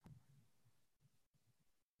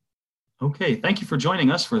Okay, thank you for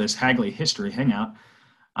joining us for this Hagley History Hangout.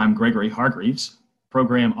 I'm Gregory Hargreaves,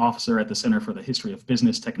 Program Officer at the Center for the History of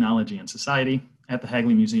Business, Technology, and Society at the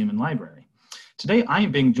Hagley Museum and Library. Today, I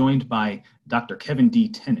am being joined by Dr. Kevin D.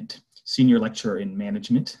 Tennant, Senior Lecturer in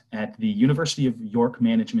Management at the University of York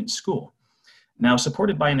Management School. Now,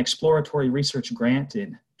 supported by an exploratory research grant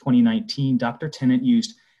in 2019, Dr. Tennant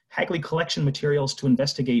used Hagley collection materials to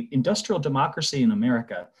investigate industrial democracy in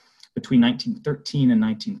America between 1913 and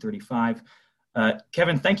 1935.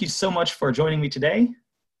 Kevin, thank you so much for joining me today.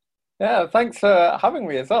 Yeah, thanks for having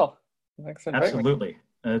me as well. Thanks for inviting me. Absolutely.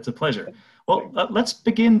 It's a pleasure. Well, let's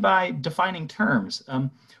begin by defining terms.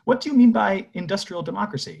 What do you mean by industrial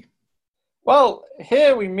democracy? Well,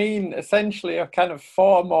 here we mean essentially a kind of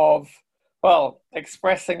form of,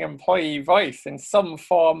 expressing employee voice in some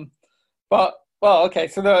form. But, okay,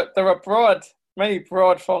 so there are many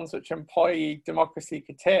broad forms which employee democracy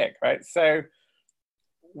could take, right? So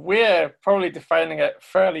we're probably defining it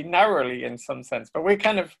fairly narrowly in some sense, but we're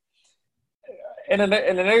kind of, in an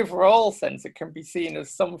overall sense, it can be seen as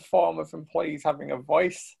some form of employees having a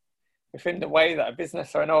voice within the way that a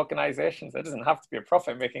business or an organization, so it doesn't have to be a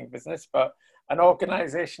profit-making business, but an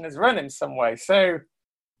organization is run in some way. So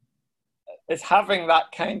it's having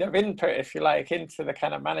that kind of input, if you like, into the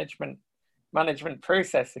kind of management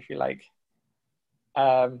process, if you like,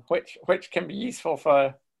 which can be useful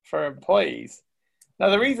for employees. Now,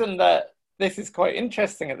 the reason that this is quite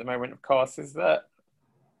interesting at the moment, of course, is that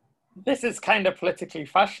this is kind of politically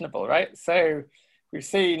fashionable, right? So we've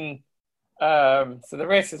seen, so the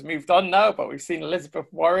race has moved on now, but we've seen Elizabeth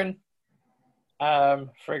Warren, for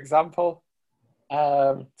example,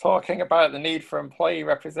 talking about the need for employee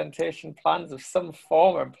representation plans of some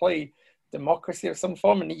form, or employee democracy of some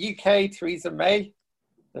form. In the UK, Theresa May,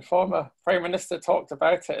 the former Prime Minister, talked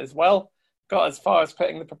about it as well, got as far as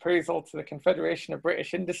putting the proposal to the Confederation of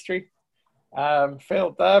British Industry,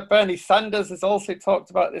 failed there. Bernie Sanders has also talked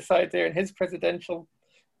about this idea in his presidential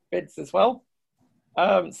bids as well.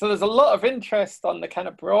 So there's a lot of interest on the kind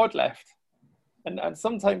of broad left, and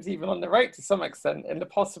sometimes even on the right to some extent, in the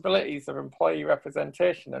possibilities of employee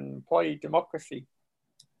representation and employee democracy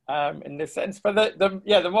in this sense. But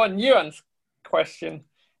the more nuanced question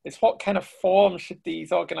is, what kind of form should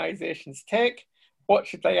these organizations take? What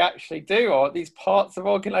should they actually do? Or these parts of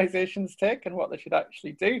organizations take, and what they should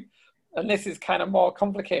actually do? And this is kind of more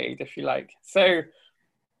complicated, if you like. So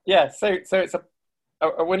it's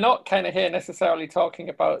we're not kind of here necessarily talking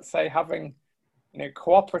about, say, having,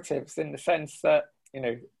 cooperatives in the sense that,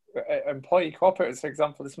 employee cooperatives, for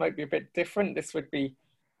example. This might be a bit different. This would be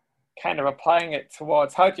kind of applying it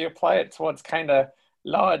towards, how do you apply it towards kind of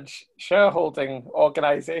large shareholding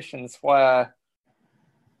organizations where,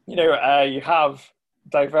 you have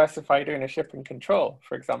diversified ownership and control,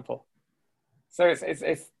 for example. So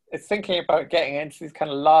it's thinking about getting into these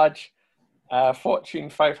kind of large Fortune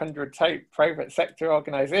 500 type private sector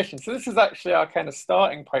organizations. So this is actually our kind of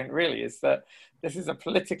starting point, really, is that this is a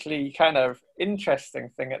politically kind of interesting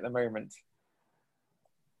thing at the moment.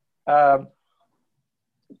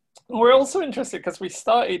 We're also interested because we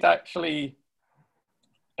started actually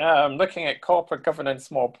looking at corporate governance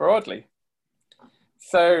more broadly.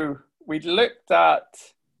 So we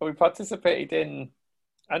participated in,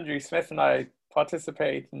 Andrew Smith and I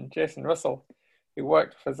participated in, Jason Russell, who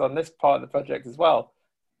worked with us on this part of the project as well.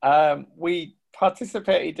 We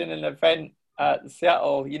participated in an event at the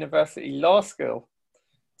Seattle University Law School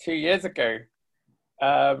 2 years ago.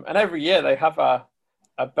 And every year they have a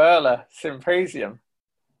Berla symposium.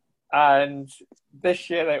 And this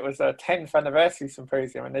year it was a 10th anniversary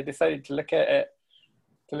symposium, and they decided to look at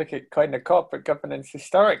kind of corporate governance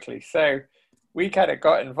historically. So we kind of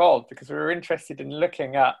got involved because we were interested in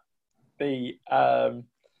looking at the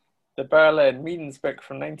Berla and Meaden's book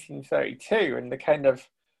from 1932 and the kind of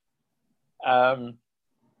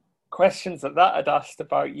questions that had asked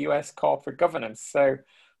about US corporate governance. So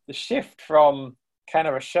the shift from kind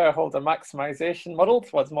of a shareholder maximization model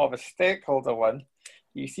towards more of a stakeholder one,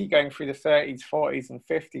 you see going through the 30s, 40s, and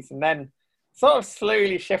 50s, and then sort of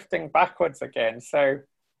slowly shifting backwards again. So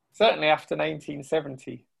certainly after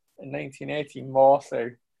 1970 and 1980, more so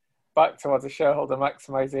back towards a shareholder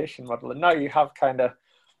maximization model. And now you have kind of,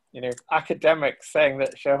 academics saying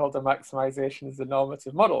that shareholder maximization is the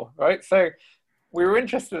normative model, right? So we were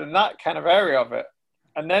interested in that kind of area of it.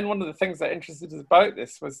 And then one of the things that interested us about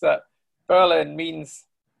this was that Berlin means,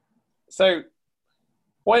 so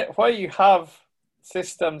where you have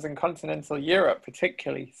systems in continental Europe,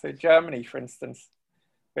 particularly, so Germany, for instance,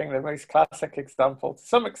 being the most classic example, to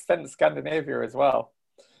some extent Scandinavia as well,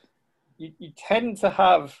 you tend to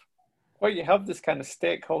have, you have this kind of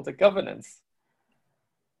stakeholder governance.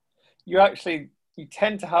 you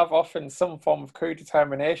tend to have often some form of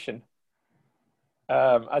co-determination,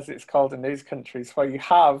 as it's called in these countries, where you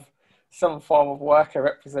have some form of worker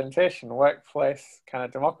representation, workplace kind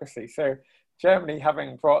of democracy. So Germany,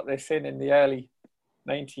 having brought this in the early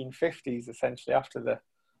 1950s, essentially after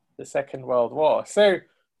the Second World War. So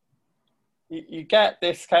you get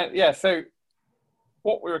this kind of, yeah, so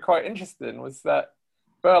what we were quite interested in was that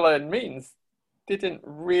Böhler and Means didn't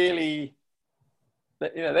really,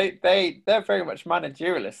 you know, they're very much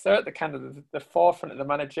managerialists. They're at the kind of the forefront of the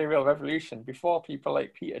managerial revolution before people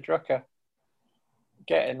like Peter Drucker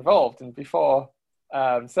get involved, and before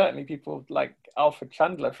certainly people like Alfred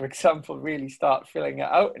Chandler, for example, really start filling it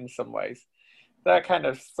out in some ways. They're kind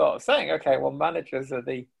of sort of saying, okay, well, managers are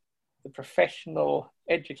the professional,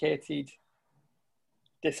 educated,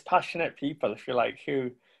 dispassionate people, if you like, who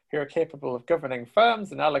are capable of governing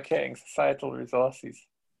firms and allocating societal resources,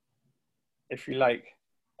 if you like,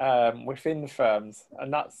 within firms.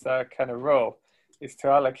 And that's their kind of role, is to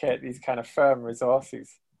allocate these kind of firm resources.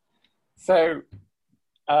 So,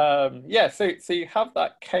 yeah, so you have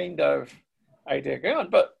that kind of idea going on,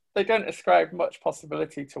 but they don't ascribe much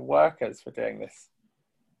possibility to workers for doing this,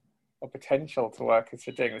 or potential to workers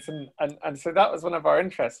for doing this. And so that was one of our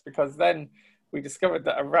interests, because then we discovered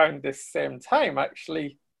that around this same time,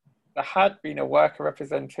 actually, there had been a worker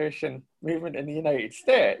representation movement in the United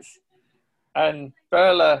States. And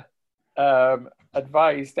Böhler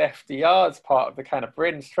advised FDR as part of the kind of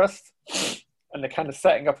Brains Trust and the kind of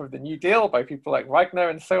setting up of the New Deal by people like Wagner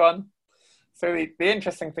and so on. So the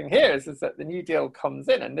interesting thing here is that the New Deal comes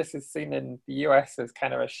in, and this is seen in the US as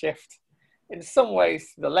kind of a shift in some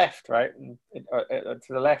ways to the left, right? And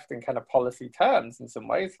to the left in kind of policy terms in some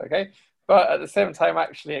ways, okay? But at the same time,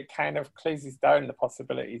 actually, it kind of closes down the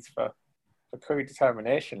possibilities for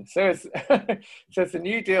co-determination. So as the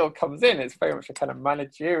New Deal comes in, it's very much a kind of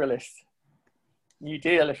managerialist New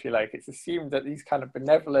Deal, if you like. It's assumed that these kind of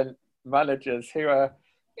benevolent managers who are,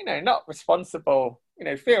 you know, not responsible, you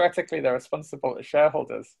know, theoretically they're responsible to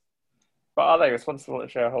shareholders, but are they responsible to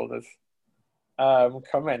shareholders?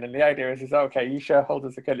 Come in, and the idea is okay, you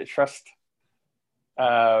shareholders are going to trust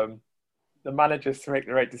the managers to make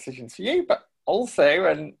the right decisions for you, but also,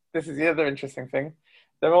 and this is the other interesting thing,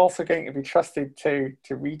 they're also going to be trusted to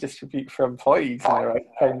redistribute for employees in the right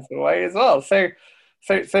kinds of way as well. So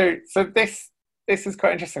this is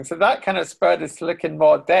quite interesting. So that kind of spurred us to look in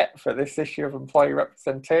more depth at this issue of employee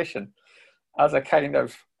representation as a kind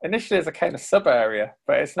of, initially as a kind of sub area,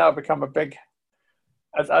 but it's now become a big,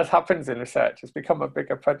 as happens in research, it's become a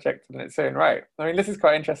bigger project in its own right. I mean, this is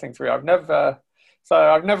quite interesting to me. I've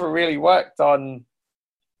never really worked on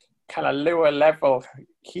kind of lower level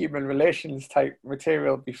human relations type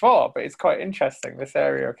material before, but it's quite interesting, this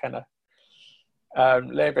area of kind of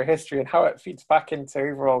labour history and how it feeds back into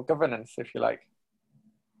overall governance, if you like.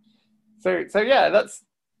 So yeah,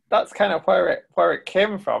 that's kind of where it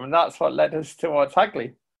came from, and that's what led us towards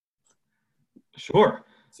Hagley. Sure.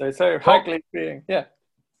 So Hagley being, yeah,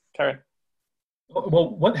 Karen. Well,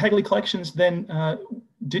 what Hagley collections then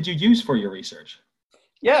did you use for your research?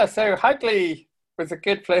 Yeah, so Hagley was a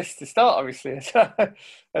good place to start, obviously,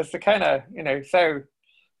 as the kind of, you know, so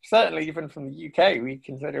certainly even from the UK, we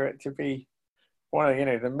consider it to be one of, you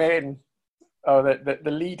know, the main, or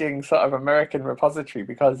the leading sort of American repository,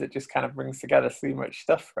 because it just kind of brings together so much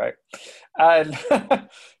stuff, right? And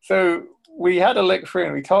so we had a look through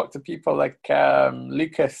and we talked to people like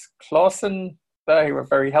Lucas Clausen there, who were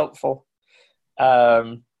very helpful.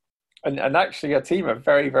 And actually your team are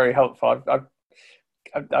very, very helpful.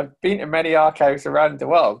 I've been to many archives around the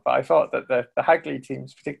world, but I thought that the Hagley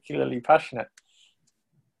team's particularly passionate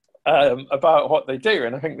about what they do,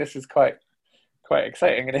 and I think this is quite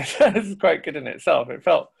exciting, and it's quite good in itself. It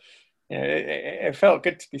felt, you know, it felt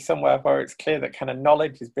good to be somewhere where it's clear that kind of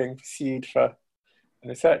knowledge is being pursued for, and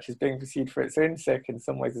research is being pursued for its own sake in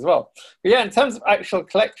some ways as well. But yeah, in terms of actual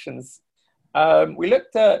collections, we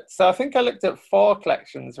looked at, so I think I looked at 4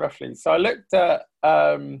 collections roughly. So I looked at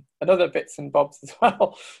other bits and bobs as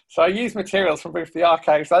well. So I used materials from both the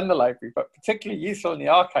archives and the library, but particularly useful in the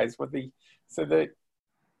archives were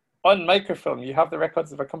on microfilm, you have the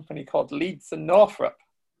records of a company called Leeds and Northrop,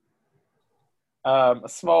 a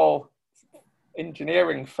small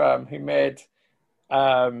engineering firm who made,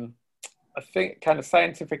 I think, kind of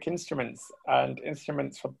scientific instruments and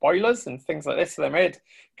instruments for boilers and things like this. So they made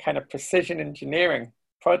kind of precision engineering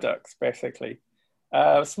products, basically.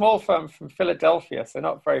 A small firm from Philadelphia, so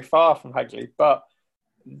not very far from Hagley, but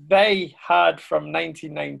they had from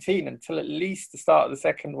 1919 until at least the start of the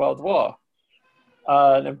Second World War,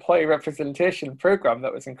 an employee representation program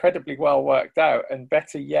that was incredibly well worked out, and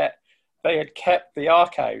better yet, they had kept the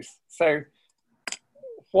archives. So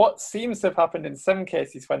what seems to have happened in some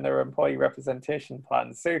cases when there were employee representation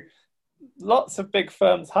plans, so lots of big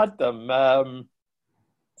firms had them.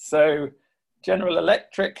 So General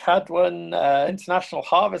Electric had one, International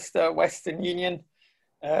Harvester, Western Union,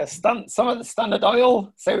 some of the Standard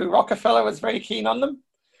Oil. So Rockefeller was very keen on them.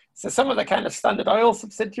 So some of the kind of Standard Oil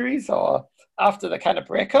subsidiaries, or after the kind of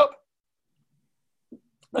breakup,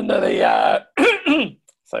 under the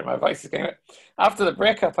sorry, my voice is going out. After the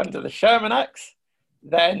breakup under the Sherman Acts,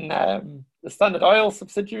 then the Standard Oil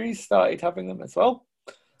subsidiaries started having them as well.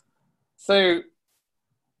 So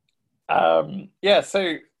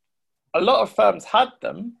so a lot of firms had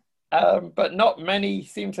them, but not many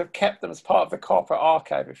seem to have kept them as part of the corporate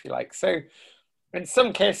archive, if you like. So in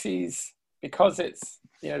some cases, because it's,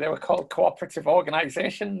 they were called cooperative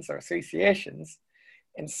organizations or associations,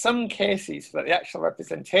 in some cases that the actual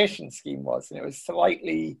representation scheme was, and it was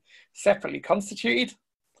slightly separately constituted.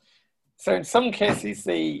 So in some cases,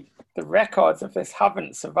 the records of this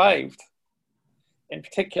haven't survived in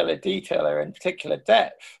particular detail or in particular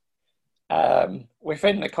depth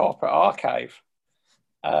within the corporate archive.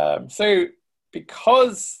 So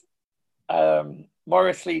because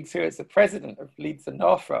Maurice Leeds, who is the president of Leeds and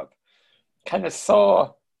Northrop, kind of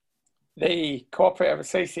saw the cooperative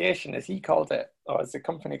association, as he called it, or as the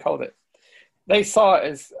company called it, they saw it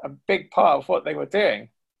as a big part of what they were doing.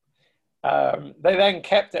 They then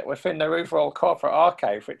kept it within their overall corporate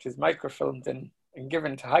archive, which is microfilmed and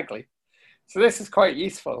given to Hagley. So this is quite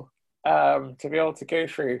useful to be able to go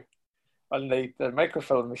through on the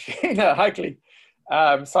microfilm machine at Hagley.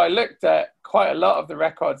 So I looked at quite a lot of the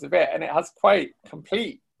records of it, and it has quite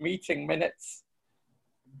complete meeting minutes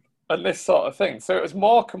and this sort of thing. So it was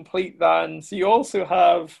more complete than, so you also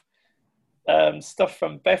have stuff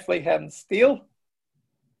from Bethlehem Steel,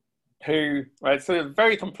 so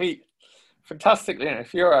very complete, fantastically, and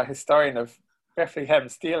if you're a historian of Bethlehem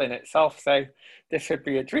Steel in itself, say this would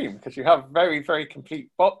be a dream, because you have very, very complete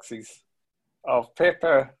boxes of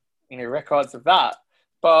paper, records of that,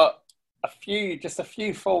 but just a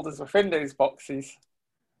few folders within those boxes,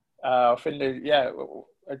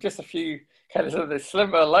 just a few kind of the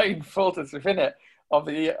slimmer line folders within it of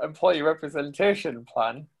the employee representation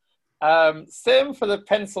plan. Same for the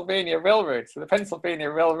Pennsylvania Railroad. So the Pennsylvania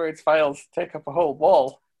Railroad's files take up a whole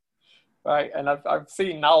wall, right? And I've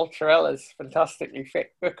seen Nal Chiarella's fantastically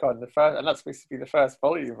thick book on the first, and that's supposed to be the first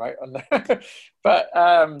volume, right? On the,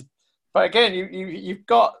 but again, you've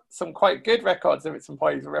got some quite good records of its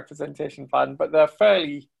employees representation plan, but they're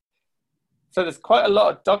fairly, so there's quite a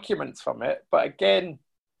lot of documents from it, but again,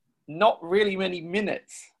 not really many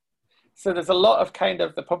minutes. So there's a lot of kind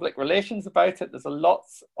of the public relations about it. There's a lot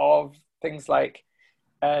of things like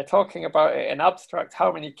talking about it in abstract,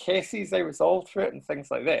 how many cases they resolved through it and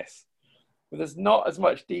things like this. But there's not as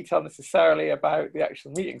much detail necessarily about the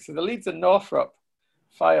actual meeting. So the Leeds and Northrop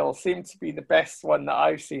file seemed to be the best one that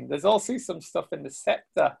I've seen. There's also some stuff in the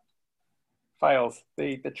SEPTA files,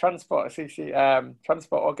 the Transport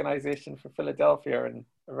Organization for Philadelphia and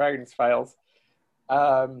Around's files,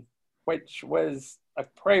 which was a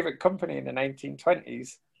private company in the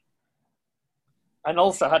 1920s and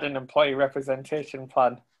also had an employee representation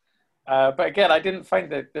plan. But again, I didn't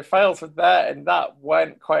find that the files were there and that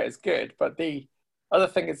weren't quite as good. But the other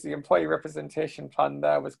thing is the employee representation plan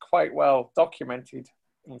there was quite well documented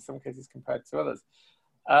in some cases compared to others.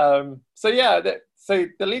 So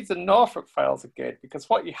the Leeds and Northrop files are good because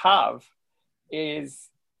what you have is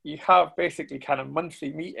you have basically kind of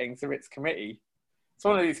monthly meetings of its committee. It's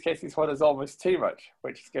one of these cases where there's almost too much,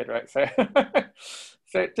 which is good, right? So,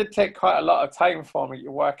 so it did take quite a lot of time for me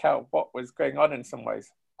to work out what was going on in some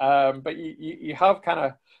ways. But you have kind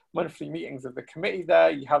of monthly meetings of the committee there.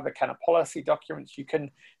 You have the kind of policy documents. You can,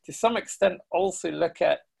 to some extent, also look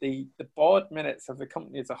at the board minutes of the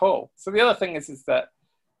company as a whole. So the other thing is that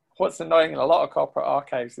what's annoying in a lot of corporate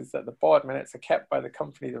archives is that the board minutes are kept by the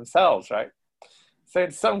company themselves, right? So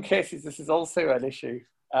in some cases, this is also an issue.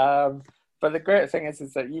 But the great thing is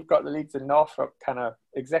that you've got the Leeds and Northrop kind of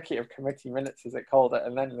executive committee minutes, as it called it,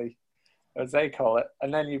 and then as they call it,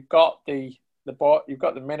 and then you've got the board, you've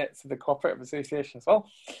got the minutes of the cooperative association as well.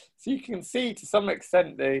 So you can see to some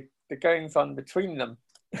extent the goings on between them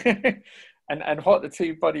and what the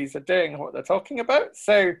two bodies are doing and what they're talking about.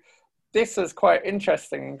 So this was quite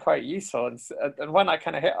interesting and quite useful. And when I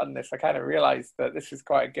kind of hit on this, I kind of realized that this is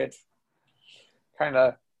quite a good kind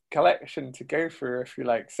of collection to go through, if you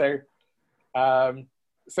like. So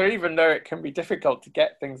even though it can be difficult to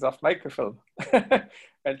get things off microfilm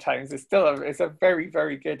at times, it's a very,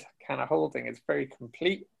 very good kind of holding. It's very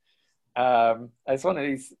complete. It's one of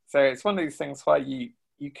these things where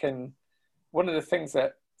you can one of the things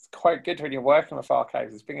that's quite good when you're working with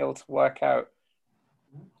archives is being able to work out,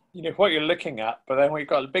 what you're looking at, but then when you've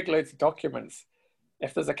got big loads of documents,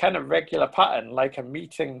 if there's a kind of regular pattern, like a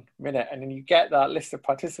meeting minute, and then you get that list of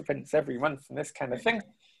participants every month and this kind of thing,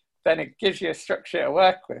 then it gives you a structure to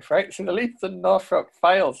work with, right? So the Leeds and Northrop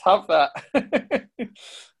files have that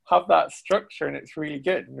have that structure, and it's really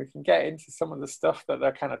good. And we can get into some of the stuff that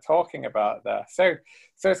they're kind of talking about there. So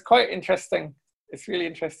it's quite interesting. It's really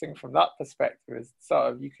interesting from that perspective. Is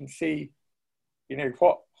sort of you can see,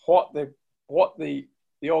 what the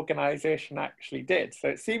organization actually did. So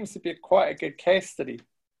it seems to be quite a good case study.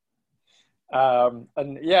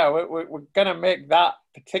 And yeah, we're going to make that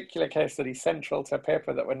particular case study central to a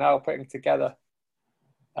paper that we're now putting together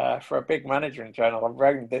for a big management journal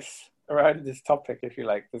around this topic, if you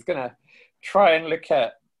like. There's going to try and look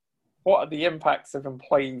at what are the impacts of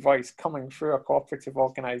employee voice coming through a cooperative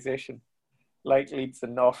organization like Leeds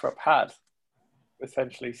and Northrop had,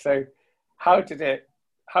 essentially. So how did it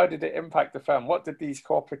impact the firm? What did these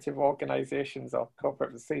cooperative organizations or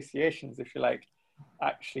corporate associations, if you like,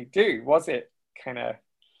 actually do? Was it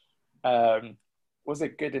was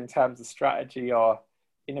it good in terms of strategy or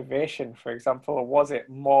innovation, for example, or was it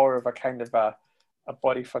more of a kind of a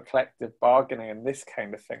body for collective bargaining and this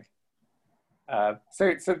kind of thing?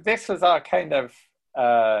 So this was our kind of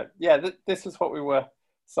this was what we were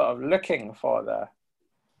sort of looking for there.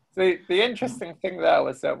 So the interesting thing there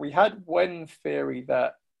was that we had one theory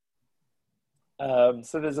that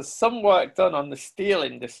so there's some work done on the steel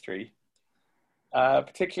industry,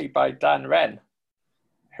 particularly by Dan Wren,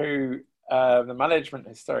 who the management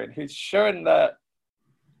historian, who's shown that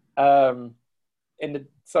in the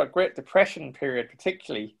sort of Great Depression period,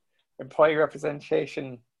 particularly, employee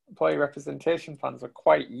representation plans were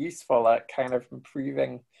quite useful at kind of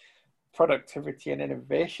improving productivity and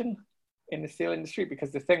innovation in the steel industry,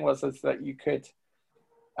 because the thing was is that you could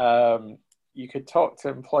talk to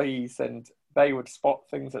employees and they would spot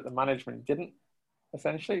things that the management didn't,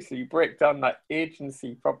 essentially. So you break down that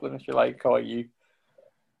agency problem, if you like, or you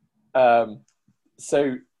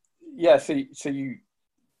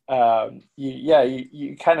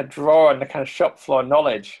you kind of draw on the kind of shop floor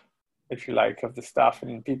knowledge, if you like, of the staff,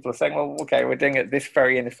 and people are saying, well, okay, we're doing it this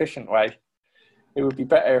very inefficient way. It would be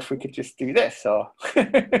better if we could just do this, or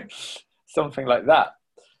something like that.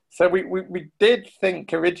 So we did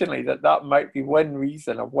think originally that might be one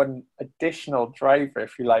reason, or one additional driver,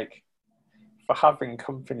 if you like, for having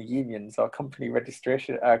company unions or company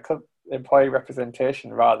registration, employee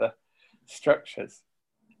representation rather, structures.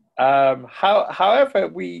 However,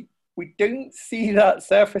 we don't see that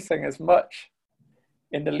surfacing as much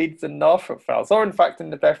in the Leeds and Northrop files, or in fact in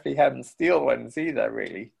the Bethlehem Steel ones either,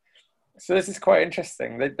 really. So this is quite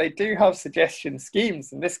interesting. They do have suggestion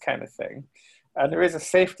schemes and this kind of thing. And there is a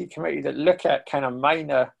safety committee that look at kind of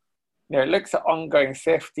minor, it looks at ongoing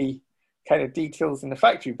safety kind of details in the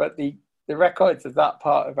factory, but the records of that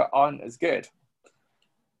part of it aren't as good.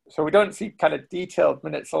 So we don't see kind of detailed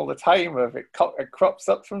minutes all the time of it crops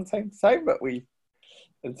up from time to time, but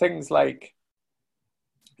and things like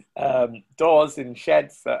doors in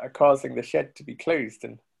sheds that are causing the shed to be closed,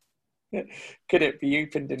 and could it be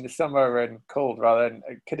opened in the summer and cold rather than,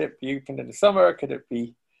 could it be opened in the summer? Could it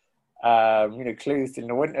be closed in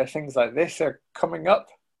the winter? Things like this are coming up.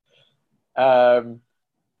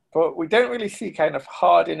 But we don't really see kind of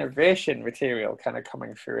hard innovation material kind of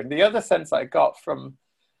coming through. And the other sense I got from,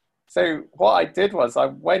 so what I did was I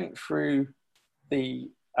went through the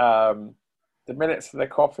minutes of the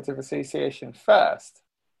Cooperative Association first.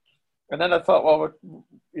 And then I thought, well,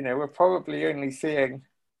 we're probably only seeing,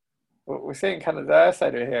 we're seeing kind of their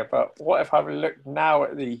side of it here, but what if I look now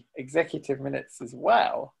at the executive minutes as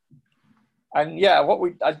well? And yeah,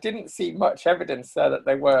 I didn't see much evidence there that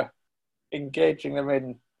they were engaging them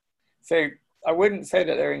in, so I wouldn't say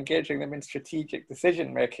that they're engaging them in strategic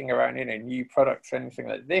decision making around, new products or anything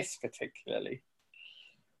like this particularly.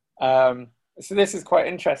 So this is quite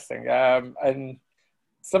interesting. And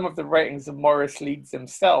some of the writings of Maurice Leeds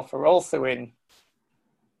himself are also in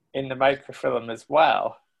the microfilm as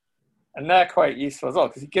well. And they're quite useful as well,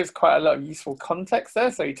 because he gives quite a lot of useful context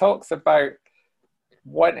there. So he talks about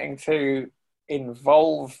wanting to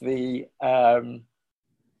involve the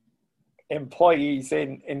employees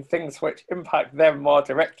in things which impact them more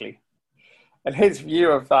directly. And his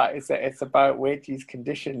view of that is that it's about wages,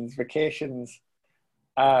 conditions, vacations,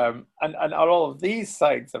 and all of these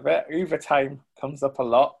sides of it. Overtime comes up a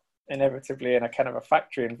lot, inevitably, in a kind of a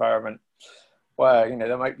factory environment where,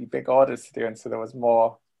 there might be big orders to do, and so there was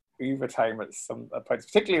more overtime at some points,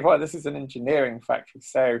 particularly while this is an engineering factory.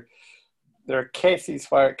 So there are cases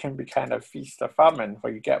where it can be kind of feast or famine,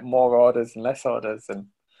 where you get more orders and less orders, and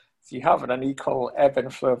so you have an unequal ebb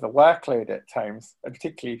and flow of the workload at times, and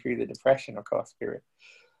particularly through the Depression, of course, period,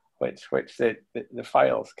 which the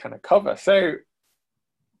files kind of cover. So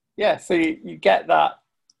yeah, so you get that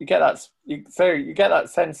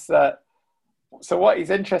sense that, so what he's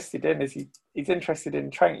interested in is he's interested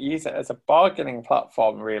in trying to use it as a bargaining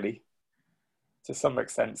platform, really, to some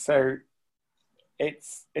extent. So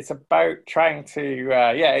it's about trying to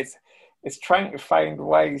it's trying to find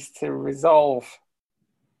ways to resolve,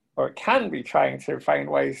 or it can be trying to find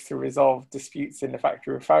ways to resolve disputes in the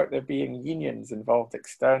factory without there being unions involved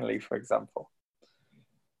externally, for example.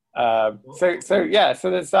 So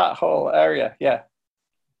there's that whole area.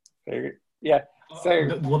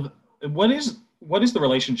 Well, what is the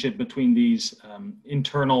relationship between these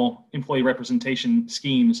internal employee representation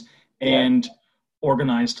schemes and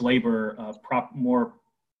organized labor, more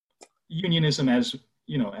unionism, as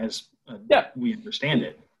we understand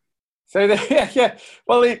it? So the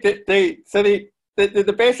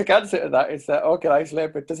basic answer to that is that organized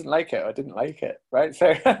labor doesn't like it or didn't like it, right?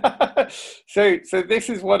 So so this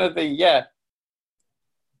is one of the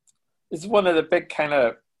big kind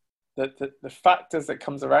of the factors that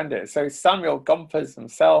comes around it. So Samuel Gompers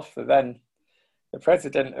himself, then the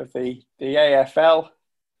president of the AFL,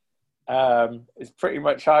 is pretty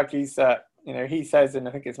much argues that, he says in,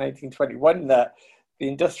 I think it's 1921, that the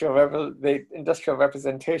industrial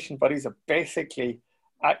representation bodies are basically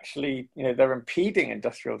actually, they're impeding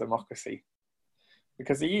industrial democracy,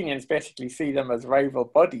 because the unions basically see them as rival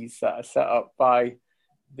bodies that are set up by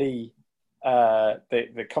the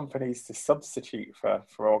companies to substitute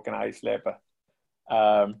for organized labor.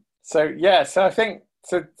 So I think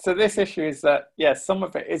so this issue is that, some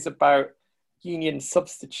of it is about union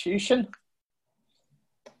substitution.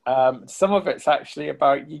 Some of it's actually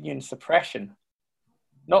about union suppression.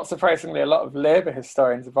 Not surprisingly, a lot of labor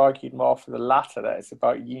historians have argued more for the latter, that it's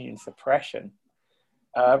about union suppression.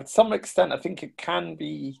 To some extent, I think it can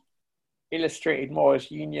be illustrated more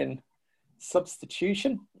as union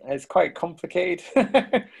substitution. It's quite complicated,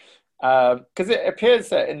 because it appears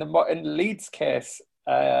that in the Leeds case,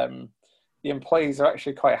 the employees are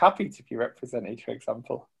actually quite happy to be represented, for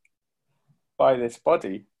example, by this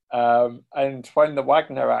body. And when the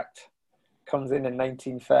Wagner Act comes in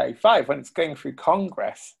 1935, when it's going through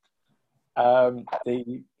Congress,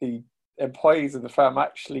 the employees of the firm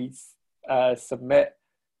actually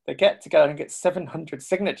they get together and get 700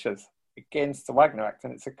 signatures against the Wagner Act,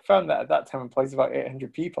 and it's a firm that at that time employs about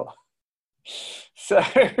 800 people. So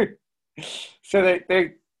they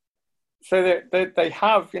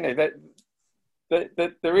have,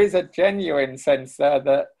 that there is a genuine sense there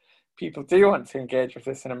that people do want to engage with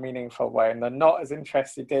this in a meaningful way, and they're not as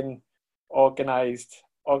interested in organized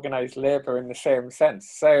labor in the same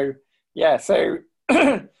sense. So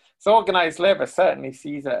organized labor certainly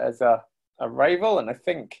sees it as a rival, and I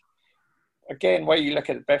think, again, where you look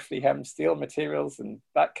at Bethlehem Steel Materials and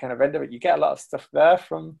that kind of end of it, you get a lot of stuff there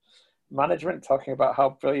from management talking about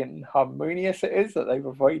how brilliant and harmonious it is that they've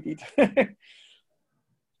avoided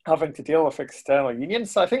having to deal with external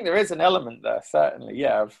unions. So I think there is an element there, certainly,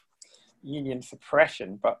 of union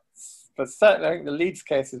suppression, but certainly I think the Leeds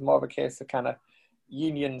case is more of a case of kind of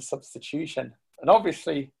union substitution. And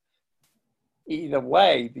obviously, either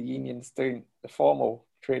way, the formal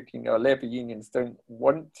trade union or labour unions don't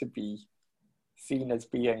want to be seen as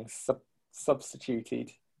being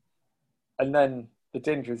substituted. And then the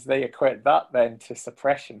danger is they equate that then to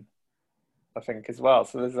suppression, I think, as well.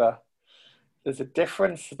 So there's a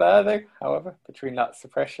difference there, though, however, between that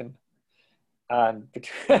suppression and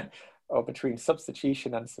between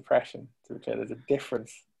substitution and suppression. To be clear, there's a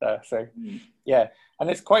difference there. So and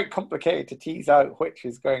it's quite complicated to tease out which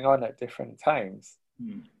is going on at different times.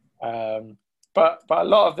 But a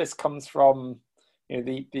lot of this comes from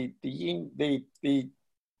the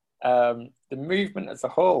movement as a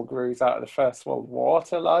whole grows out of the First World War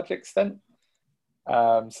to a large extent.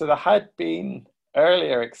 So there had been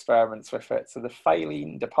earlier experiments with it. So the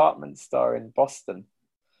Filene department store in Boston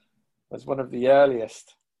was one of the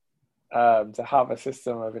earliest to have a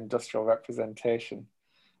system of industrial representation.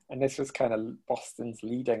 And this was kind of Boston's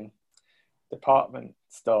leading department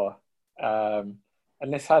store. And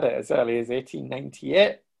this had it as early as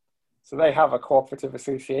 1898. So they have a cooperative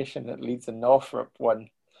association that Leeds and Northrop one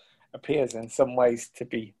appears in some ways to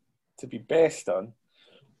be based on.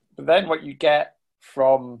 But then what you get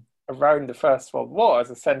from around the First World War is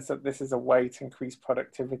a sense that this is a way to increase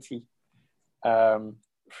productivity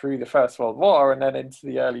through the First World War and then into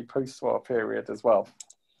the early post-war period as well.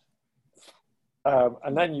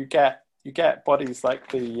 And then you get bodies like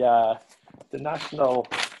the the National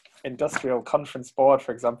Industrial Conference Board,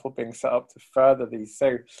 for example, being set up to further these.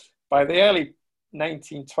 So by the early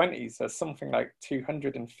 1920s, there's something like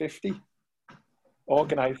 250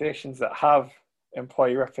 organizations that have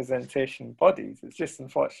employee representation bodies. It's just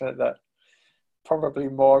unfortunate that probably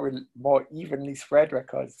more evenly spread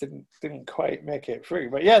records didn't quite make it through.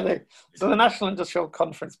 But yeah, so the National Industrial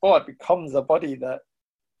Conference Board becomes a body that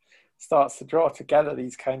starts to draw together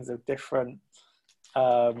these kinds of different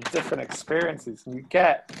experiences, and you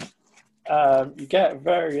get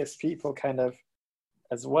various people kind of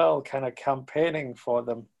campaigning for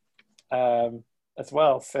them as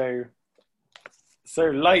well. So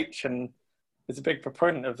Leitch is a big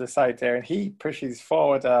proponent of this idea, and he pushes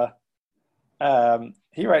forward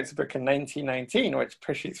he writes a book in 1919 which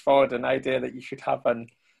pushes forward an idea that you should have a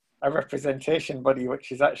representation body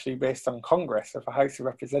which is actually based on Congress, of a House of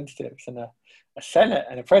Representatives and a Senate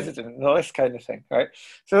and a president and all this kind of thing, right?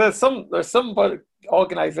 So there's some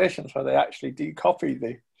organizations where they actually do copy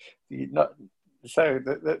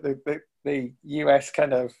the US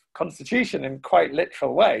kind of constitution in quite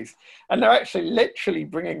literal ways, and they're actually literally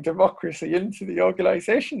bringing democracy into the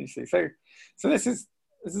organization, you see. So this is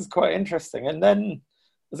quite interesting. And then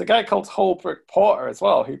there's a guy called Holbrook Porter as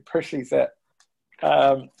well who pushes it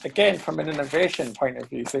again from an innovation point of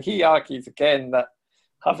view. So he argues again that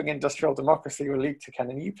having industrial democracy will lead to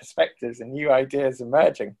kind of new perspectives and new ideas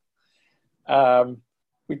emerging.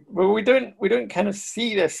 We don't kind of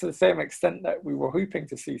see this to the same extent that we were hoping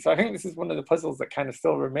to see. So I think this is one of the puzzles that kind of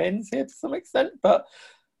still remains here to some extent. But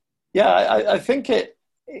yeah, I think it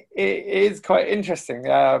is quite interesting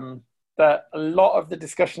that a lot of the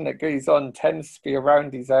discussion that goes on tends to be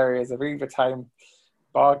around these areas of overtime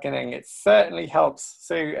bargaining. It certainly helps.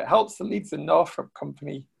 So it helps the Leeds and Northrop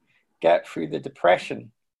Company get through the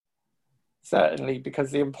Depression, certainly,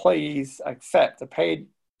 because the employees accept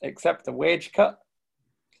a wage cut,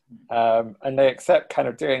 and they accept kind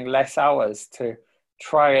of doing less hours to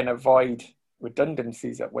try and avoid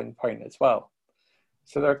redundancies at one point as well.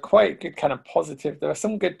 So there are quite good kind of there are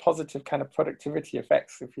some good positive kind of productivity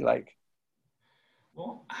effects, if you like.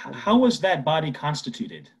 Well, how was that body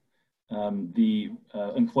constituted? The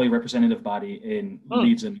employee representative body in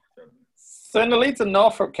Leeds and Northrop? So in the Leeds and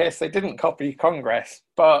Northrop case, they didn't copy Congress,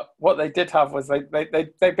 but what they did have was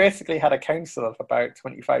they basically had a council of about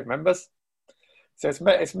 25 members. So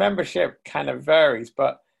its membership kind of varies,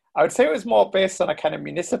 but I would say it was more based on a kind of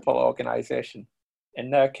municipal organization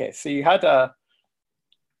in their case. So you had a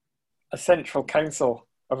central council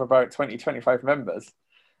of about 25 members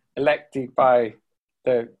elected by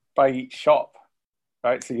each shop,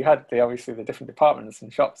 right? So you had obviously the different departments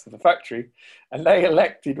and shops of the factory, and they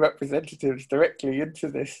elected representatives directly into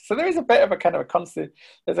this. So there is a bit of a kind of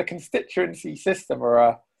there's a constituency system,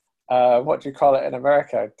 or what do you call it in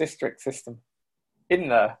America, a district system in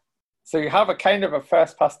there. So you have a kind of a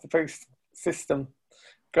first past the post system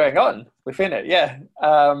going on within it. Yeah.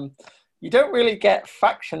 You don't really get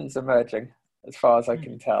factions emerging, as far as I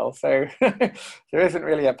can tell. So there isn't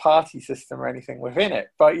really a party system or anything within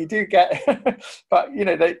it, but you do get, but you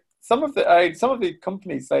know, some of the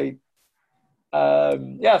companies, I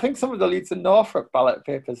think some of the Leeds and Northrop ballot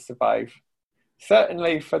papers survive.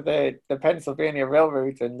 Certainly for the Pennsylvania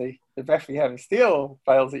Railroad and the Bethlehem Steel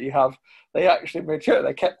files that you have, they actually made sure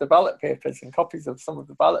they kept the ballot papers and copies of some of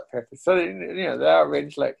the ballot papers. So, you know, they are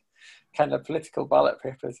arranged like kind of political ballot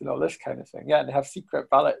papers and all this kind of thing. Yeah, and they have secret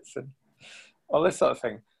ballots and all this sort of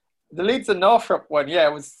thing. The Leeds and Northrop one,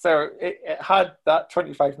 it had that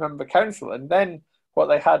 25-member council, and then what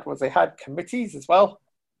they had was they had committees as well,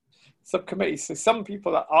 subcommittees. So some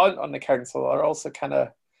people that aren't on the council are also kind of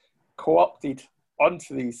co-opted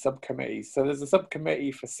onto these subcommittees. So there's a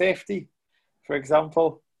subcommittee for safety, for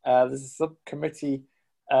example. There's a subcommittee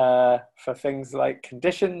for things like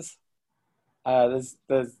conditions. There's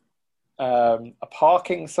a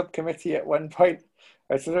parking subcommittee at one point.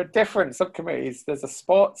 Right, so there are different subcommittees. There's a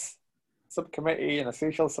sports subcommittee and a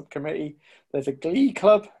social subcommittee. There's a glee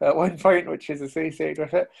club at one point, which is associated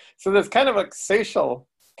with it. So there's kind of like social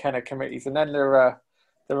kind of committees, and then there are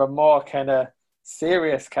more kind of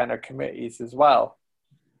serious kind of committees as well,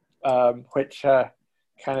 which kind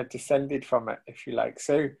of descended from it, if you like.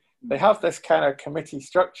 So they have this kind of committee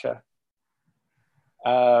structure,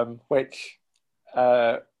 which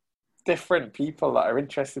different people that are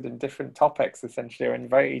interested in different topics essentially are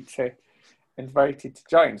invited to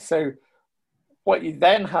join. So what you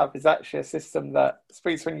then have is actually a system that, I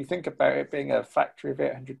suppose when you think about it being a factory of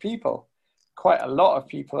 800 people, quite a lot of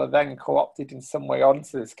people are then co-opted in some way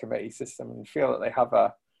onto this committee system and feel that they have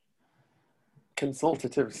a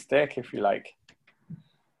consultative stake, if you like,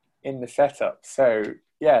 in the setup. So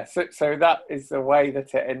yeah, so that is the way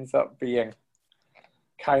that it ends up being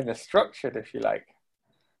kind of structured, if you like.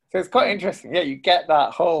 So it's quite interesting. Yeah, you get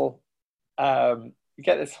that whole, you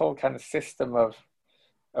get this whole kind of system of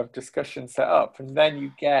discussion set up, and then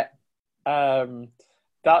you get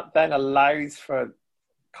that then allows for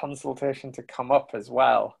consultation to come up as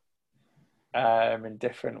well in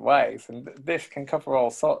different ways, and this can cover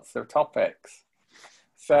all sorts of topics.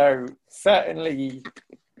 So certainly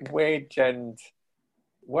wage and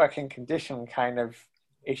working condition kind of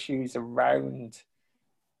issues around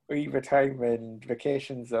overtime and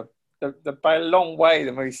vacations are by a long way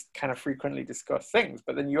the most kind of frequently discussed things.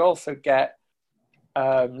 But then you also get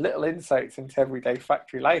little insights into everyday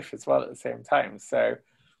factory life as well at the same time. So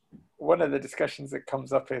one of the discussions that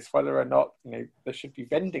comes up is whether or not, you know, there should be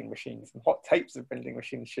vending machines, and what types of vending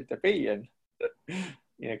machines should there be, and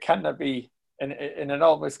you know, can there be in an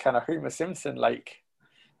almost kind of Homer Simpson like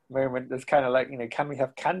moment, there's kind of like, you know, can we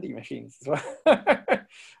have candy machines as well?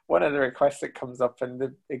 One of the requests that comes up, and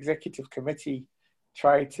the executive committee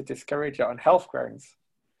tried to discourage it on health grounds.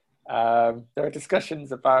 There are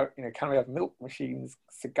discussions about, you know, can we have milk machines?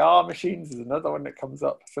 Cigar machines is another one that comes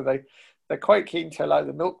up. So they're quite keen to allow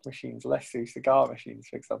the milk machines, less so cigar machines,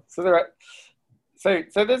 for example. So there are, so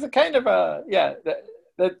there's a kind of a, yeah,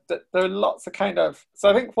 there are lots of kind of, so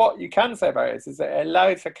I think what you can say about it is that it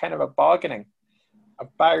allows for kind of a bargaining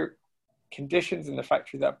about conditions in the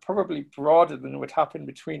factory that are probably broader than would happen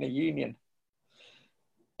between a union,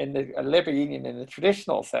 a labour union in the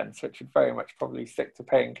traditional sense, which would very much probably stick to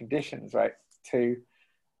paying conditions, right?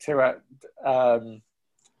 And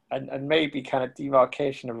maybe kind of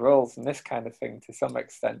demarcation of roles and this kind of thing to some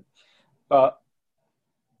extent, yeah,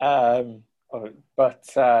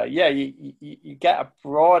 you get a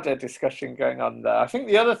broader discussion going on there. I think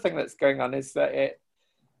the other thing that's going on is that it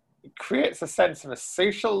creates a sense of a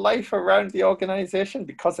social life around the organisation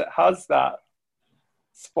because it has that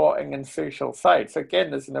sporting and social side. So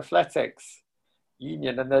again, there's an athletics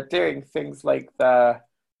union, and they're doing things like they're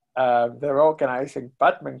organising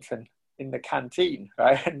badminton in the canteen,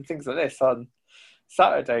 right, and things like this on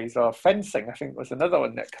Saturdays, or fencing, I think, was another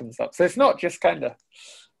one that comes up. So it's not just kind of,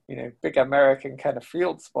 you know, big American kind of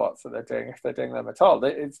field sports that they're doing, if they're doing them at all.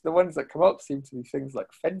 It's the ones that come up seem to be things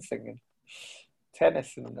like fencing and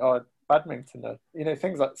tennis and or badminton, or, you know,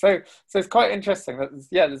 things like so it's quite interesting that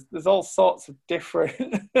there's all sorts of different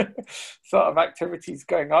sort of activities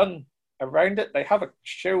going on around it. They have a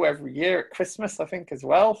show every year at Christmas, I think, as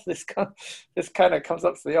well. This kind of comes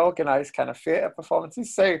up to the organized kind of theater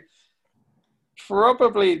performances. So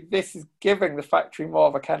probably this is giving the factory more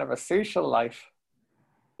of a kind of a social life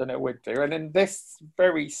than it would do, and in this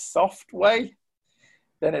very soft way,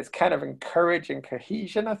 then it's kind of encouraging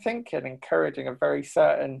cohesion, I think, and encouraging a very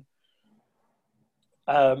certain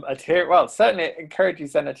certainly it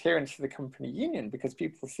encourages an adherence to the company union, because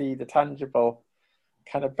people see the tangible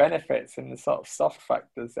kind of benefits and the sort of soft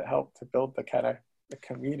factors that help to build the kind of the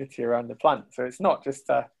community around the plant. So it's not just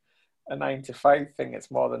a 9-to-5 thing, it's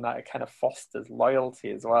more than that. It kind of fosters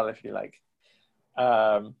loyalty as well, if you like,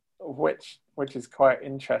 which is quite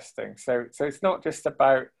interesting. So it's not just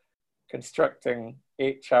about constructing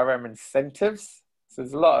HRM incentives. So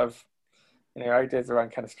there's a lot of, you know, ideas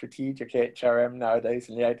around kind of strategic HRM nowadays,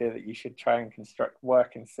 and the idea that you should try and construct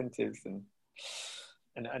work incentives and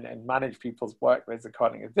manage people's workloads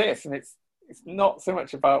according to this. And it's not so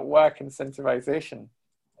much about work incentivization.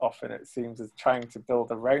 Often it seems as trying to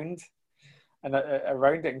build around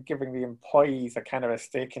it and giving the employees a kind of a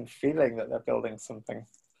stake in feeling that they're building something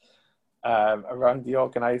around the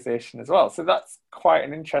organization as well. So that's quite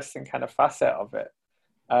an interesting kind of facet of it.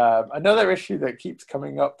 Another issue that keeps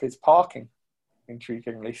coming up is parking,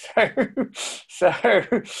 intriguingly. So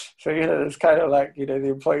you know, there's kind of like, you know, the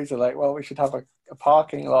employees are like, well, we should have a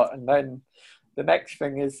parking lot, and then the next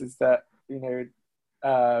thing is that, you know,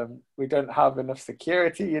 we don't have enough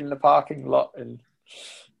security in the parking lot, and,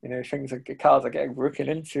 you know, cars are getting broken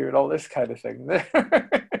into and all this kind of thing.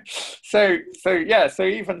 so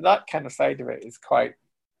even that kind of side of it is quite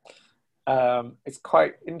it's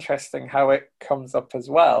quite interesting how it comes up as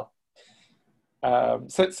well. So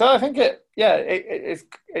I think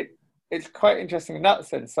it's quite interesting in that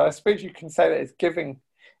sense. So I suppose you can say that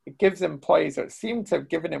it gives employees, or it seemed to have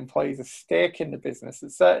given employees, a stake in the business.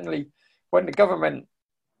 It certainly, when the government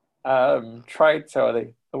tried to, or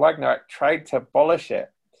the Wagner Act tried to abolish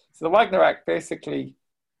it. So the Wagner Act basically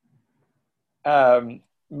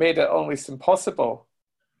made it almost impossible,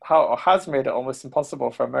 has made it almost impossible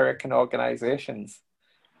for American organizations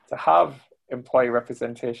to have employee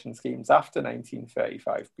representation schemes after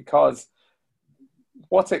 1935, because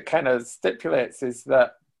what it kind of stipulates is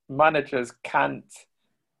that managers can't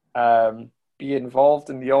be involved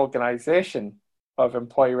in the organization of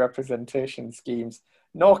employee representation schemes,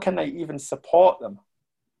 nor can they even support them.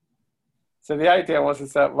 So the idea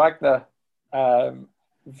is that Wagner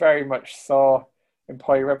very much saw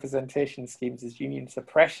employee representation schemes as union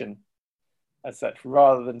suppression as such,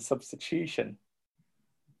 rather than substitution.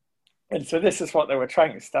 And so this is what they were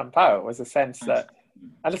trying to stamp out, was a sense that,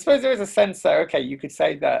 and I suppose there is a sense that, okay, you could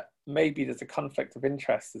say that maybe there's a conflict of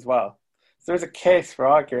interest as well. So there's a case for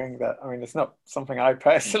arguing that, I mean, it's not something I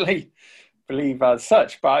personally believe as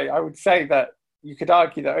such, but I would say that you could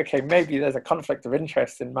argue that, okay, maybe there's a conflict of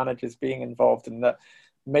interest in managers being involved, and that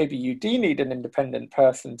maybe you do need an independent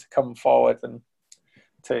person to come forward and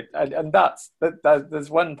there's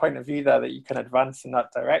one point of view there that you can advance in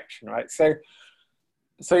that direction, right? So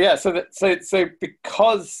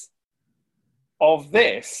because of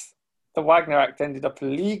this, the Wagner Act ended up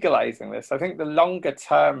legalizing this. I think the longer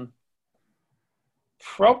term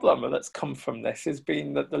problem that's come from this has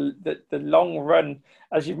been that the long run,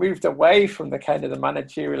 as you moved away from the kind of the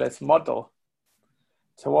managerialist model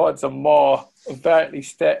towards a more overtly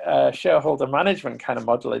shareholder management kind of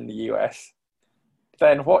model in the US,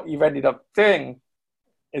 then what you've ended up doing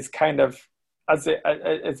is kind of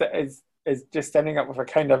is just ending up with a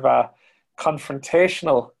kind of a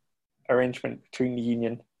confrontational arrangement between the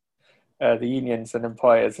unions and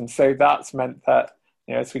employers. And so that's meant that,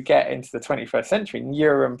 you know, as we get into the 21st century,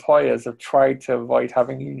 newer employers have tried to avoid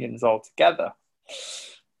having unions altogether.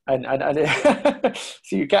 And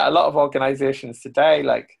so you get a lot of organizations today,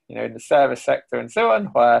 like, you know, in the service sector and so on,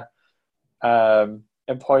 where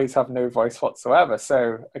employees have no voice whatsoever.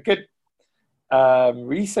 So a good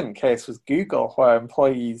recent case was Google, where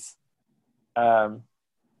employees,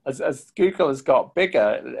 as Google has got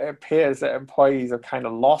bigger, it appears that employees have kind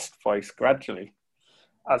of lost voice gradually,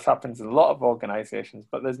 as happens in a lot of organizations,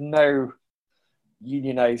 but there's no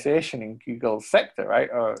unionization in Google's sector, right?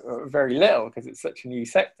 Or very little, because it's such a new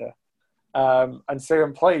sector. And so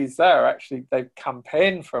employees there, actually, they've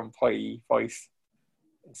campaigned for employee voice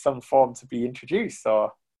in some form to be introduced,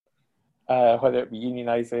 or whether it be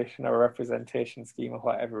unionization or a representation scheme or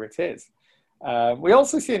whatever it is. We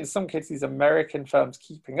also see in some cases American firms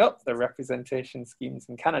keeping up their representation schemes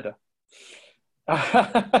in Canada.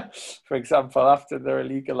 For example, after they're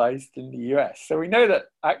legalized in the US. So we know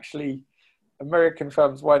that actually American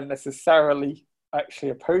firms weren't necessarily actually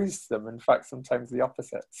opposed to them. In fact, sometimes the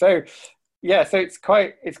opposite. So yeah, so it's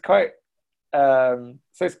quite an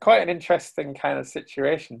interesting kind of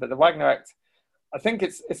situation. But the Wagner Act, I think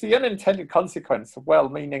it's the unintended consequence of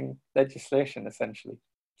well-meaning legislation, essentially,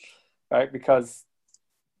 right? Because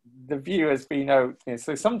the view has been out. You know,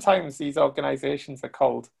 so sometimes these organizations are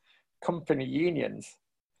called company unions,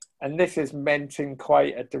 and this is meant in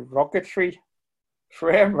quite a derogatory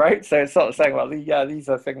frame, right? So it's sort of saying, well, yeah, these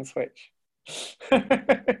are things which a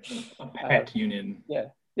pet union. Yeah.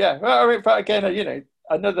 Well, I mean, but again, you know,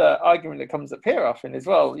 another argument that comes up here often as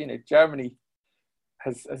well, you know, Germany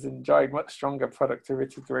has enjoyed much stronger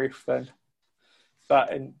productivity growth than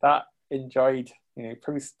that enjoyed, you know,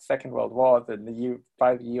 post Second World War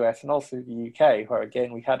by the US and also the UK, where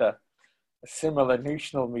again we had a similar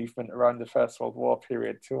notional movement around the First World War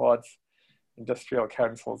period towards industrial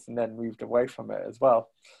councils, and then moved away from it as well,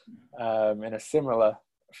 in a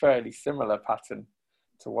fairly similar pattern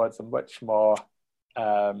towards a much more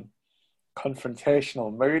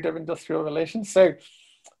confrontational mode of industrial relations. So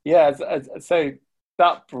yeah, so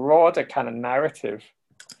that broader kind of narrative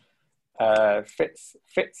fits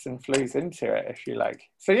and flows into it, if you like.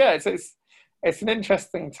 So yeah, it's an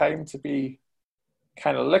interesting time to be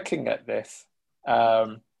kind of looking at this.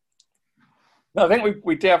 I think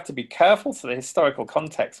we do have to be careful, so the historical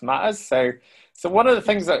context matters. So one of the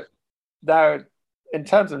things that now, in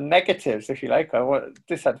terms of negatives, if you like, or what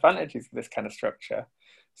disadvantages of this kind of structure.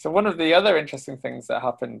 So one of the other interesting things that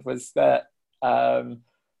happened was that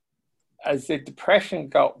as the Depression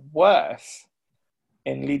got worse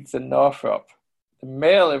in Leeds and Northrop, the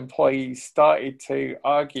male employees started to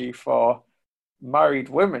argue for married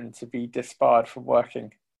women to be disbarred from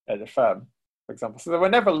working at the firm, for example. So there were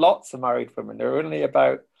never lots of married women. There were only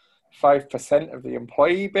about 5% of the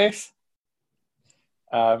employee base.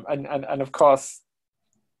 And of course,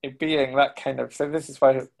 it being that kind of, so this is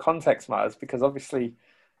why context matters, because obviously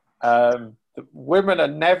the women are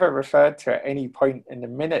never referred to at any point in the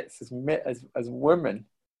minutes as women,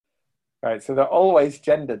 right? So they're always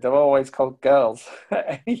gendered. They're always called girls,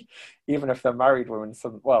 even if they're married women.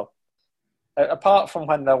 Apart from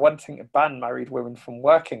when they're wanting to ban married women from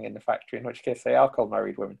working in the factory, in which case they are called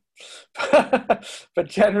married women. But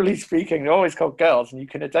generally speaking, they're always called girls, and you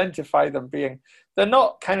can identify them being they're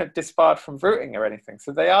not kind of disbarred from voting or anything.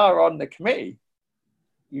 So they are on the committee.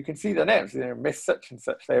 You can see their names, Miss such and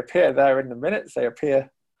such. They appear there in the minutes. They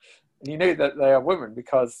appear, and you know that they are women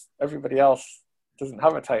because everybody else doesn't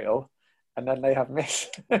have a title, and then they have Miss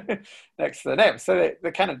next to the name. So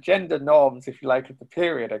the kind of gender norms, if you like, of the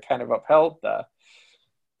period are kind of upheld there.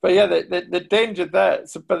 But yeah, the danger there.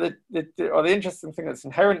 So, but the interesting thing that's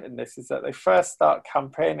inherent in this is that they first start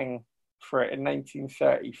campaigning for it in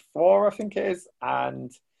 1934, I think it is, and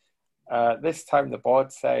this time the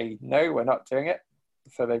board say no, we're not doing it.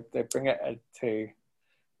 So they bring it to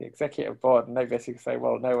the executive board, and they basically say,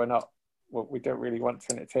 well, no, we're not. Well, we don't really want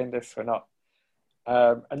to entertain this. We're not.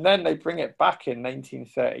 And then they bring it back in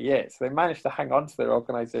 1938. So they managed to hang on to their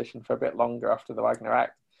organisation for a bit longer after the Wagner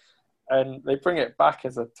Act. And they bring it back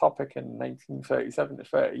as a topic in 1937 to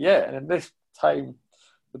 38. And in this time,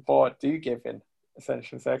 the board do give in,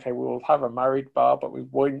 essentially say, okay, we will have a married bar, but we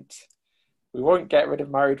won't get rid of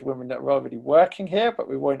married women that are already working here, but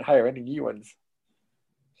we won't hire any new ones.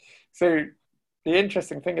 So the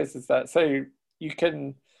interesting thing is that, so you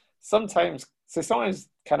can sometimes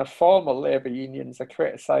kind of formal labour unions are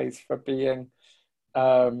criticised for being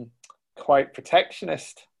quite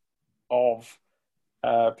protectionist of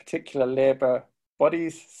particular labour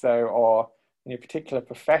bodies, or particular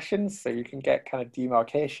professions. So you can get kind of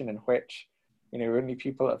demarcation in which only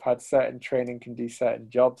people that have had certain training can do certain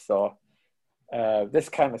jobs, or this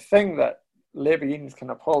kind of thing that labour unions can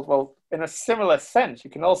uphold. Well, in a similar sense,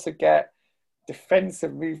 you can also get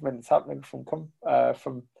defensive movements happening from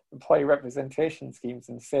employee representation schemes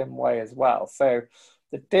in the same way as well. So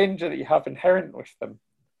the danger that you have inherent with them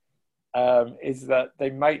is that they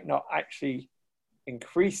might not actually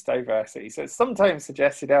increase diversity. So it's sometimes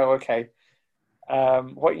suggested,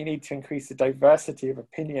 what you need to increase the diversity of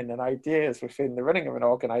opinion and ideas within the running of an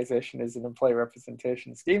organisation is an employee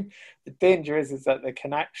representation scheme. The danger is that they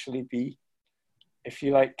can actually be, if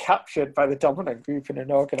you like, captured by the dominant group in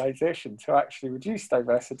an organisation to actually reduce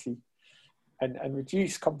diversity and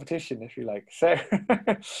reduce competition, if you like. So,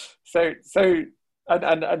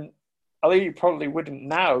 and although you probably wouldn't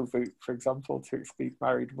now vote, for example, to exclude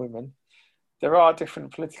married women, there are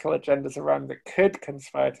different political agendas around that could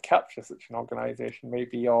conspire to capture such an organisation,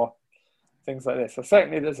 maybe, or things like this. So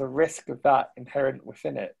certainly there's a risk of that inherent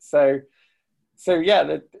within it. So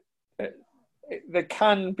yeah, there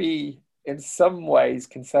can be, in some ways,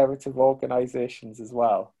 conservative organisations as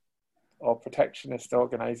well, or protectionist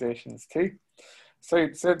organisations too. So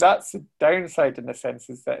that's the downside, in a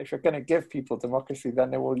sense, is that if you're going to give people democracy,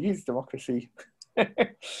 then they will use democracy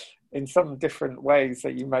in some different ways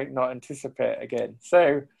that you might not anticipate again.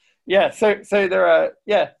 So yeah, so there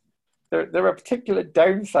are particular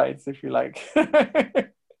downsides, if you like,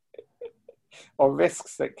 or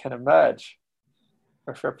risks that can emerge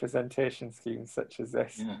with representation schemes such as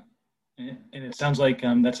this. Yeah. And it sounds like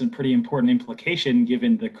that's a pretty important implication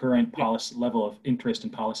given the current policy level of interest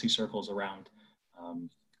in policy circles around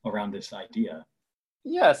this idea.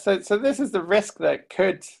 Yeah, so this is the risk that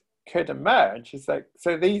could emerge, is that,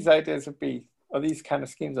 so these ideas would be, or these kind of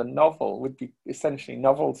schemes are novel, would be essentially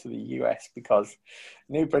novel to the US because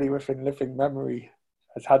nobody within living memory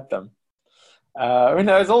has had them.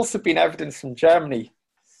 There's also been evidence from Germany,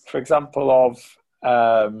 for example,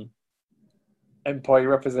 of employee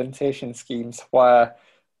representation schemes where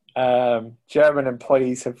German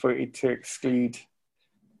employees have voted to exclude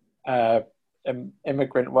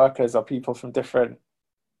immigrant workers or people from different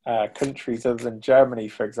countries other than Germany,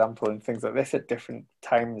 for example, and things like this at different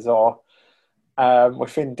times or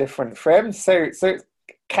within different frames. So it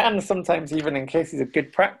can sometimes, even in cases of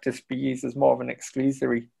good practice, be used as more of an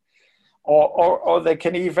exclusory, or they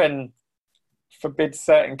can even forbid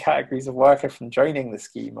certain categories of worker from joining the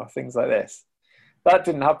scheme or things like this. That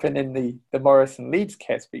didn't happen in the Morrison Leeds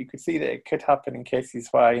case, but you could see that it could happen in cases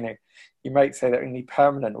where, you might say that only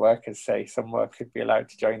permanent workers, say, somewhere could be allowed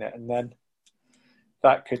to join it, and then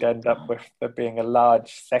that could end up with there being a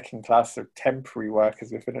large second class of temporary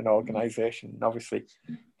workers within an organisation. And obviously,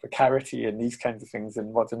 precarity and these kinds of things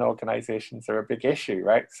in modern organisations are a big issue,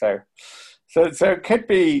 right? So it could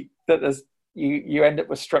be that you end up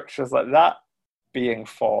with structures like that being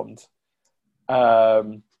formed.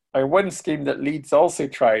 One scheme that Leeds also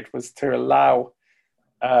tried was to allow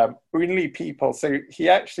only people, so he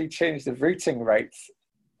actually changed the voting rights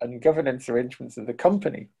and governance arrangements of the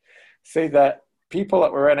company so that people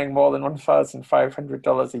that were earning more than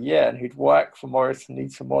 $1,500 a year and who'd worked for Morrison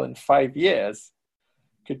Leeds for more than 5 years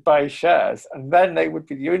could buy shares, and then they would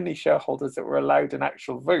be the only shareholders that were allowed an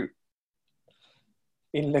actual vote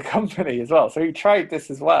in the company as well. So he tried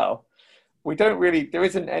this as well. There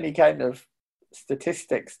isn't any kind of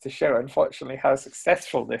statistics to show, unfortunately, how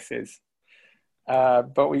successful this is.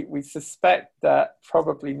 But we suspect that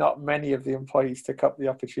probably not many of the employees took up the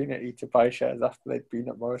opportunity to buy shares after they'd been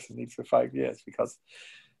at Morrison Leeds for 5 years, because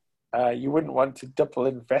you wouldn't want to double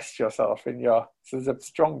invest yourself in so there's a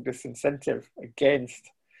strong disincentive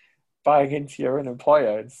against buying into your own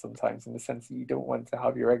employer, and sometimes, in the sense that you don't want to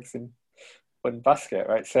have your eggs in one basket,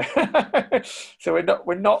 right? So, so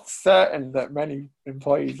we're not certain that many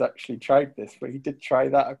employees actually tried this, but he did try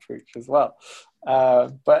that approach as well.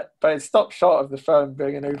 But it stopped short of the firm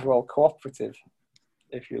being an overall cooperative,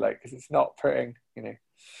 if you like, because it's not putting,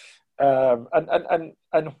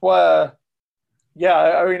 and where, yeah,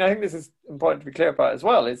 I mean, I think this is important to be clear about as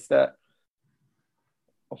well, is that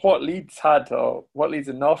what Leeds had, or what Leeds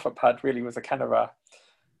and Norfolk had, really was a kind of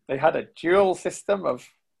they had a dual system of,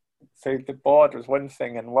 so the board was one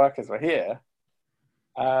thing and workers were here.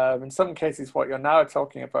 In some cases, what you're now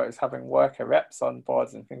talking about is having worker reps on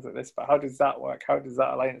boards and things like this, but how does that work? How does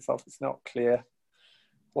that align itself? It's not clear.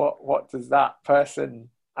 What does that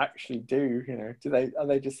person actually do? Are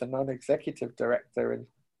they just a non-executive director in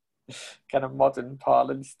kind of modern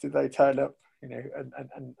parlance? Do they turn up,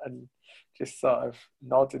 and just sort of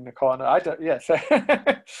nod in the corner? I don't, yeah. So,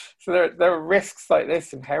 so there are risks like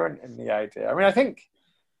this inherent in the idea. I mean, I think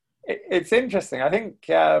it's interesting. I think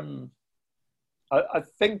I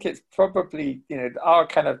think it's probably, our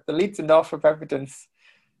kind of, the Leeds and Norfolk evidence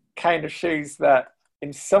kind of shows that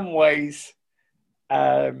in some ways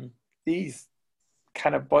these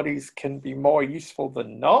kind of bodies can be more useful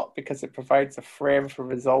than not, because it provides a frame for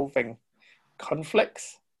resolving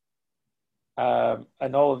conflicts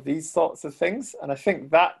and all of these sorts of things. And I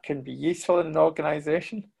think that can be useful in an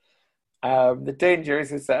organization. The danger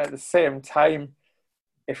is that at the same time,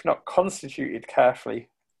 if not constituted carefully,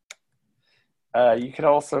 you can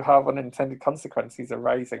also have unintended consequences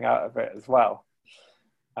arising out of it as well.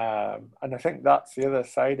 And I think that's the other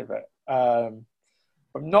side of it.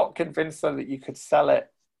 I'm not convinced, though, that you could sell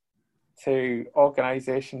it to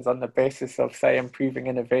organizations on the basis of, say, improving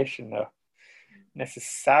innovation, though.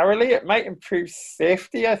 Necessarily. It might improve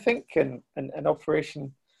safety, I think, and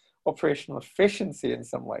operational efficiency in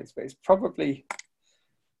some ways, but it's probably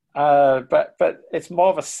but it's more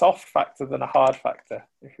of a soft factor than a hard factor,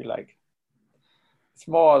 if you like. It's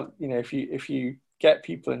more, if you get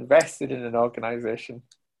people invested in an organization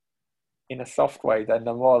in a soft way, then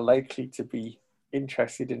they're more likely to be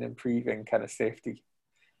interested in improving kind of safety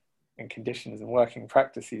and conditions and working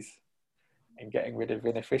practices, and getting rid of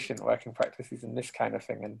inefficient working practices and this kind of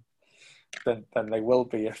thing, and than they will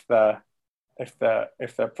be if they're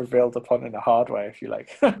prevailed upon in a hard way, if you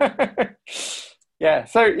like. Yeah.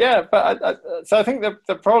 So yeah, but so I think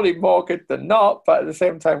they're probably more good than not. But at the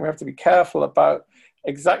same time, we have to be careful about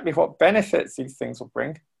exactly what benefits these things will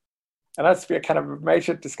bring, and that's to be a kind of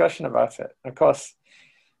measured discussion about it. Of course,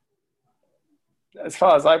 as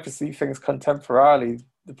far as I perceive things contemporarily,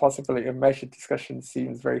 the possibility of measured discussion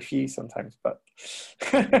seems very few sometimes, but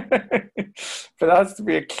but there has to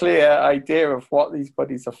be a clear idea of what these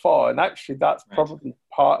bodies are for. And actually that's probably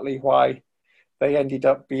partly why they ended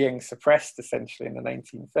up being suppressed essentially in the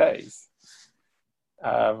 1930s,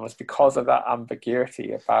 was because of that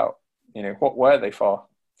ambiguity about, what were they for?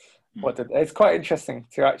 It's quite interesting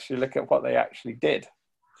to actually look at what they actually did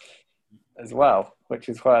as well, which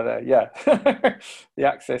is where the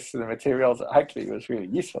access to the materials at Hagley was really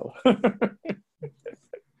useful.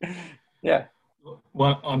 Yeah.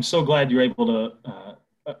 Well, I'm so glad you're able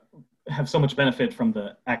to have so much benefit from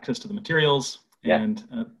the access to the materials, and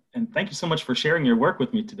thank you so much for sharing your work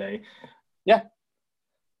with me today. Yeah.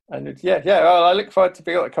 And well, I look forward to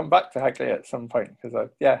being able to come back to Hagley at some point, because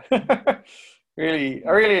I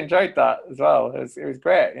really enjoyed that as well. It was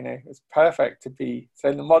great. It was perfect to be. So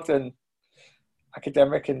in the modern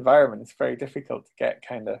academic environment, it's very difficult to get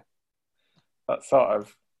kind of that sort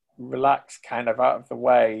of relaxed, kind of out of the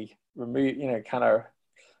way, remove, kind of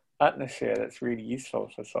atmosphere that's really useful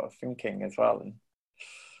for sort of thinking as well, and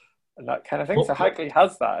that kind of thing. So Hagley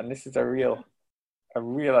has that, and this is a real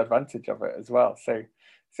advantage of it as well. So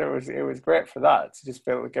it was great for that, to just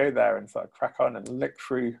be able to go there and sort of crack on and look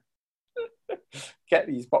through, get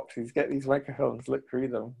these boxes, get these microfilms, look through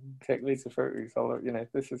them, take loads of photos.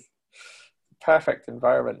 This is a perfect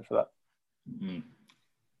environment for that. Mm-hmm.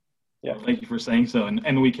 Yeah. Well, thank you for saying so,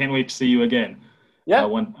 and we can't wait to see you again. Yeah.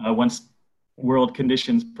 Once world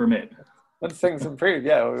conditions permit. Once things improve,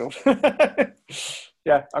 yeah. We'll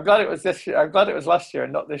yeah. I'm glad it was this year. I'm glad it was last year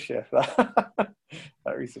and not this year for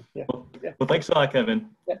that reason. Yeah. Well, thanks a lot, Kevin.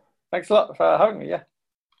 Yeah. Thanks a lot for having me. Yeah.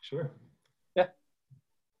 Sure.